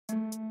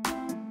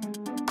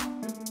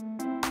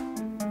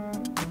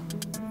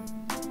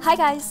Hi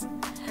guys!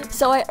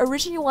 So I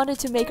originally wanted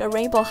to make a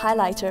rainbow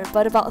highlighter,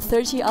 but about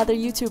 30 other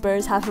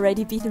YouTubers have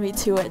already beaten me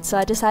to it, so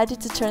I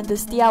decided to turn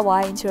this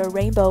DIY into a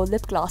rainbow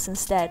lip gloss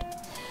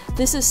instead.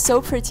 This is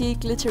so pretty,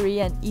 glittery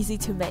and easy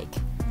to make.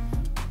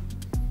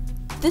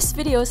 This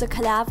video is a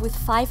collab with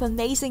 5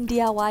 amazing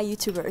DIY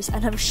YouTubers,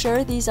 and I'm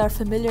sure these are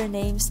familiar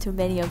names to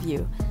many of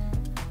you.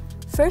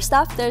 First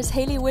up, there's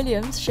Hayley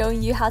Williams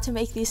showing you how to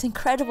make these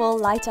incredible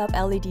light-up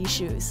LED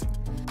shoes.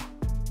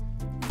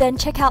 Then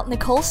check out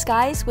Nicole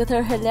Skies with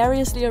her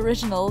hilariously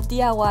original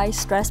DIY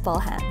stress ball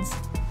hands.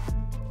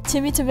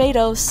 Timmy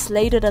Timato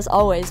slayed it as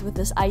always with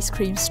this ice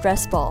cream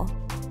stress ball.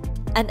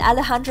 And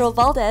Alejandro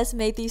Valdes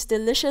made these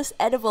delicious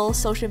edible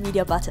social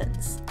media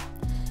buttons.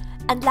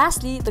 And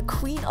lastly, the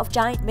queen of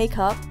giant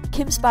makeup,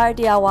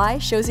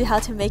 KimspiredDIY, shows you how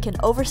to make an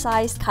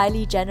oversized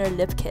Kylie Jenner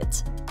lip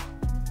kit.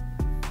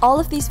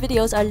 All of these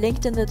videos are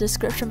linked in the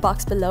description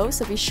box below,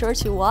 so be sure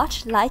to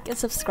watch, like and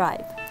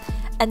subscribe.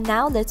 And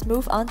now let's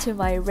move on to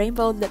my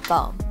rainbow lip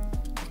balm.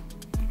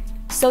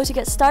 So to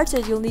get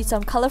started, you'll need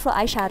some colorful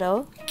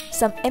eyeshadow,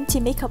 some empty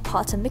makeup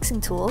pots and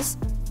mixing tools,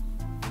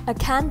 a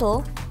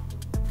candle,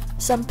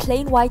 some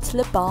plain white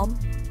lip balm,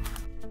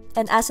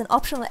 and as an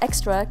optional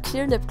extra,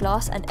 clear lip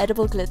gloss and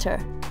edible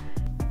glitter.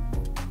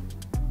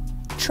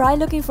 Try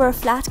looking for a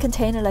flat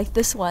container like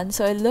this one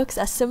so it looks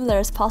as similar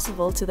as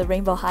possible to the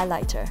rainbow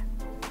highlighter.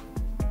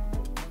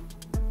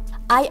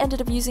 I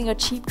ended up using a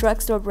cheap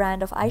drugstore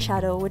brand of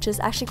eyeshadow, which is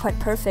actually quite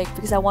perfect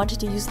because I wanted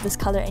to use this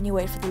color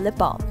anyway for the lip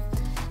balm.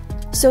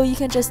 So you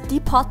can just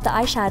depot the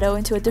eyeshadow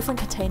into a different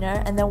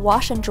container and then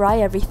wash and dry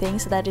everything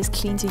so that it's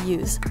clean to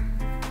use.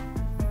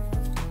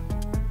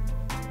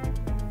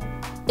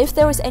 If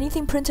there was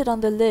anything printed on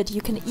the lid,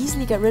 you can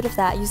easily get rid of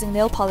that using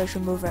nail polish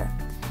remover.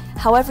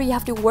 However, you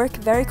have to work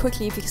very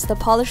quickly because the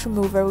polish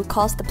remover will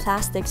cause the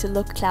plastic to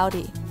look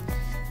cloudy.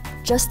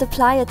 Just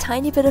apply a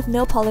tiny bit of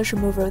nail polish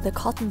remover with a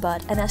cotton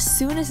bud, and as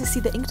soon as you see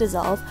the ink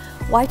dissolve,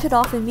 wipe it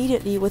off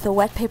immediately with a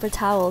wet paper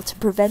towel to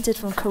prevent it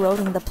from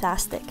corroding the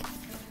plastic.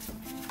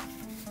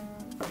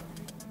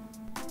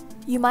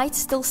 You might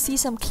still see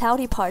some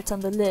cloudy parts on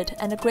the lid,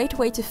 and a great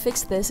way to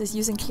fix this is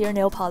using clear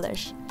nail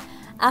polish.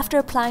 After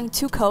applying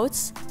 2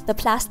 coats, the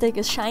plastic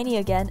is shiny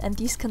again and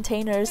these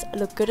containers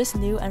look good as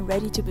new and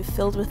ready to be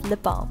filled with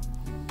lip balm.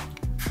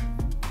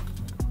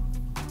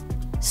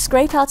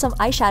 Scrape out some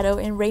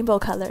eyeshadow in rainbow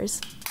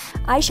colors.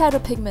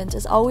 Eyeshadow pigment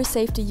is always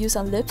safe to use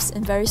on lips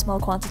in very small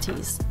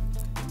quantities.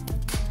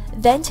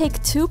 Then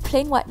take 2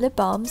 plain white lip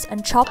balms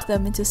and chop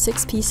them into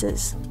 6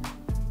 pieces.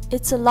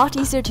 It's a lot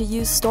easier to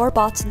use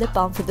store-bought lip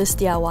balm for this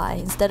DIY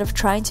instead of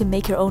trying to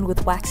make your own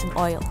with wax and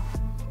oil.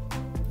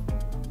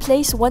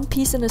 Place 1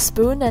 piece in a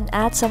spoon and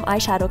add some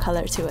eyeshadow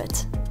color to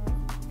it.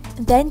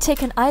 Then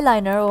take an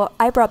eyeliner or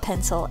eyebrow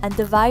pencil and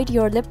divide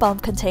your lip balm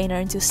container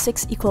into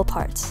 6 equal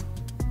parts.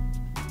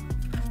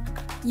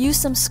 Use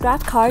some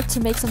scrap card to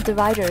make some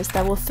dividers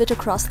that will fit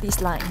across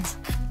these lines.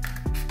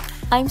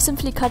 I'm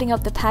simply cutting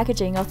up the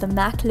packaging of the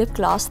MAC lip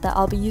gloss that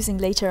I'll be using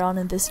later on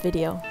in this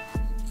video.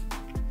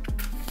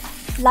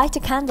 Light a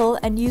candle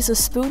and use a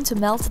spoon to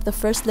melt the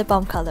first lip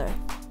balm color.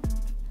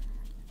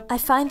 I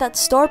find that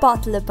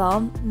store-bought lip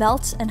balm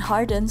melts and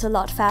hardens a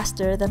lot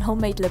faster than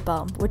homemade lip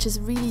balm, which is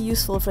really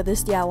useful for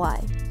this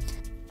DIY.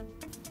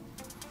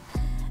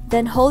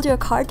 Then hold your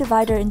card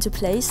divider into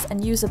place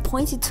and use a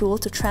pointy tool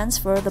to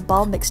transfer the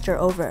balm mixture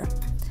over.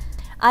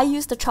 I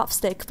used a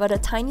chopstick, but a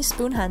tiny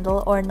spoon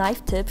handle or a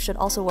knife tip should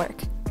also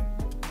work.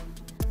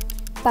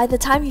 By the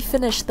time you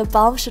finish, the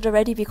balm should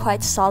already be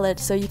quite solid,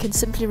 so you can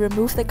simply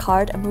remove the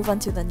card and move on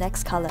to the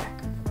next color.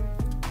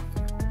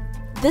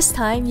 This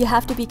time, you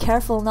have to be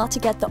careful not to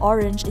get the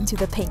orange into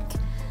the pink.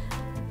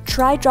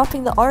 Try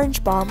dropping the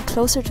orange balm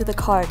closer to the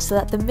card so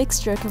that the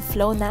mixture can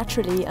flow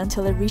naturally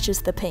until it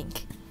reaches the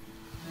pink.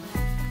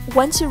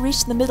 Once you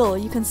reach the middle,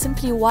 you can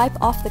simply wipe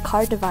off the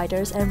card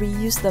dividers and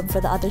reuse them for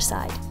the other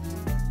side.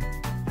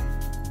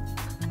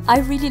 I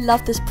really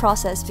love this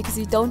process because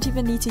you don't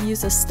even need to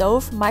use a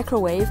stove,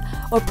 microwave,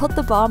 or put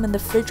the balm in the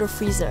fridge or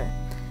freezer.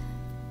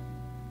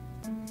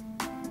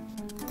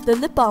 The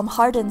lip balm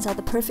hardens at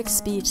the perfect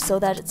speed so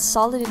that it's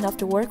solid enough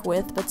to work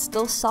with but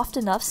still soft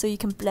enough so you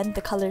can blend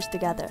the colors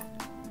together.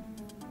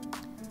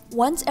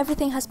 Once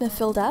everything has been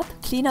filled up,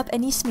 clean up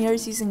any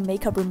smears using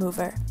makeup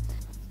remover.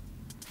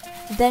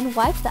 Then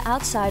wipe the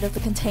outside of the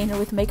container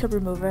with makeup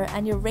remover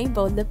and your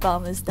rainbow lip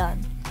balm is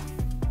done.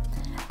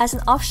 As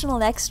an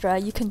optional extra,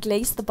 you can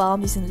glaze the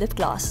balm using lip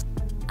gloss.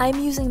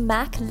 I'm using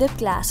MAC lip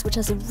gloss, which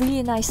has a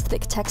really nice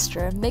thick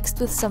texture mixed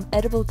with some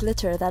edible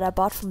glitter that I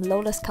bought from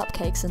Lola's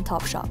Cupcakes in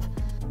Topshop.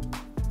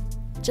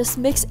 Just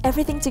mix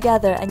everything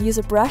together and use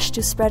a brush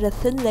to spread a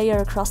thin layer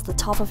across the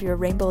top of your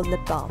rainbow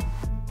lip balm.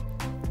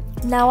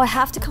 Now I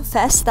have to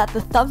confess that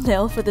the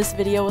thumbnail for this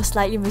video was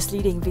slightly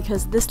misleading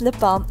because this lip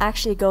balm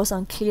actually goes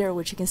on clear,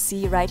 which you can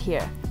see right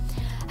here.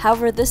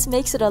 However, this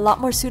makes it a lot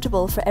more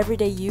suitable for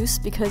everyday use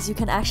because you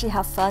can actually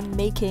have fun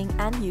making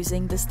and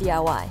using this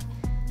DIY.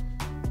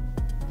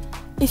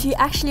 If you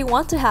actually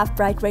want to have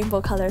bright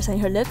rainbow colors on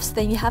your lips,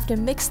 then you have to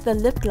mix the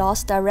lip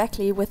gloss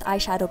directly with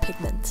eyeshadow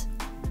pigment.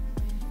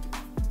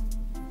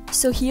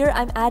 So here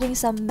I'm adding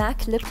some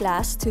MAC lip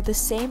gloss to the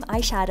same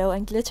eyeshadow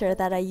and glitter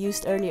that I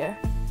used earlier.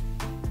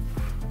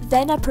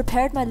 Then I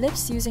prepared my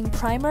lips using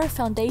primer,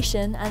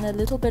 foundation, and a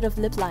little bit of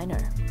lip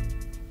liner.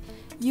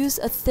 Use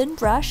a thin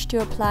brush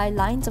to apply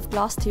lines of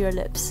gloss to your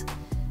lips.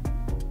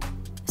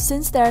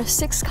 Since there are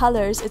 6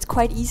 colors, it's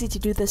quite easy to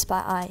do this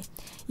by eye.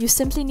 You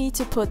simply need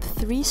to put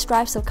 3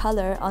 stripes of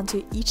color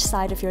onto each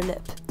side of your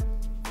lip.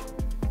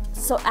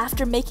 So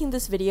after making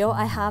this video,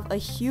 I have a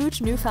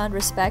huge newfound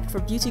respect for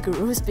beauty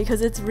gurus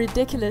because it's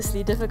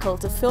ridiculously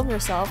difficult to film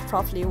yourself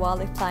properly while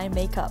applying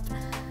makeup.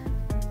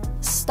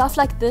 Stuff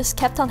like this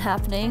kept on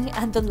happening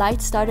and the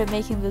light started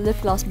making the lip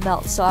gloss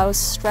melt, so I was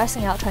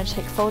stressing out trying to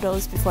take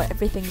photos before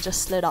everything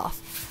just slid off.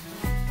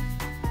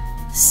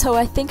 So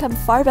I think I'm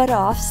far better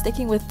off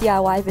sticking with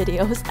DIY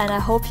videos, and I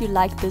hope you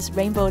liked this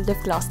rainbow lip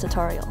gloss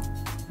tutorial.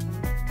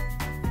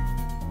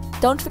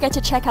 Don't forget to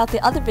check out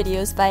the other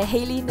videos by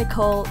Hayley,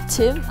 Nicole,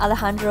 Tim,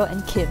 Alejandro,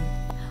 and Kim,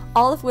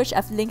 all of which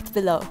I've linked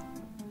below.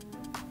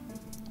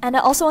 And I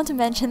also want to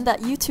mention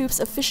that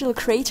YouTube's official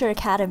Creator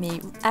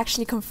Academy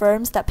actually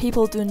confirms that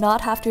people do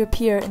not have to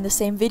appear in the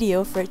same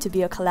video for it to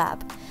be a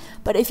collab.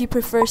 But if you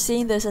prefer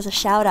seeing this as a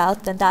shout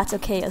out, then that's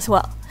okay as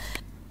well.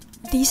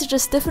 These are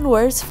just different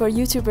words for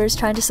YouTubers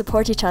trying to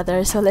support each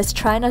other, so let's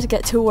try not to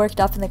get too worked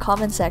up in the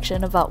comment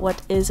section about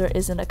what is or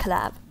isn't a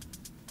collab.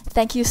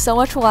 Thank you so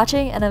much for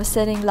watching, and I'm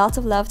sending lots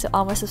of love to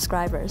all my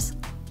subscribers.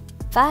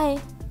 Bye!